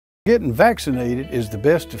Getting vaccinated is the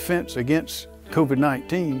best defense against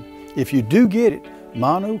COVID-19. If you do get it,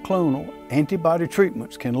 monoclonal antibody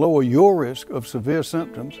treatments can lower your risk of severe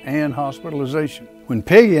symptoms and hospitalization. When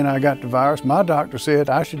Peggy and I got the virus, my doctor said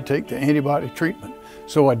I should take the antibody treatment.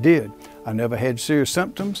 So I did. I never had serious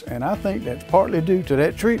symptoms, and I think that's partly due to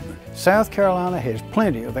that treatment. South Carolina has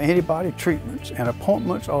plenty of antibody treatments, and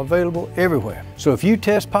appointments are available everywhere. So if you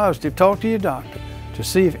test positive, talk to your doctor to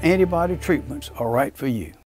see if antibody treatments are right for you.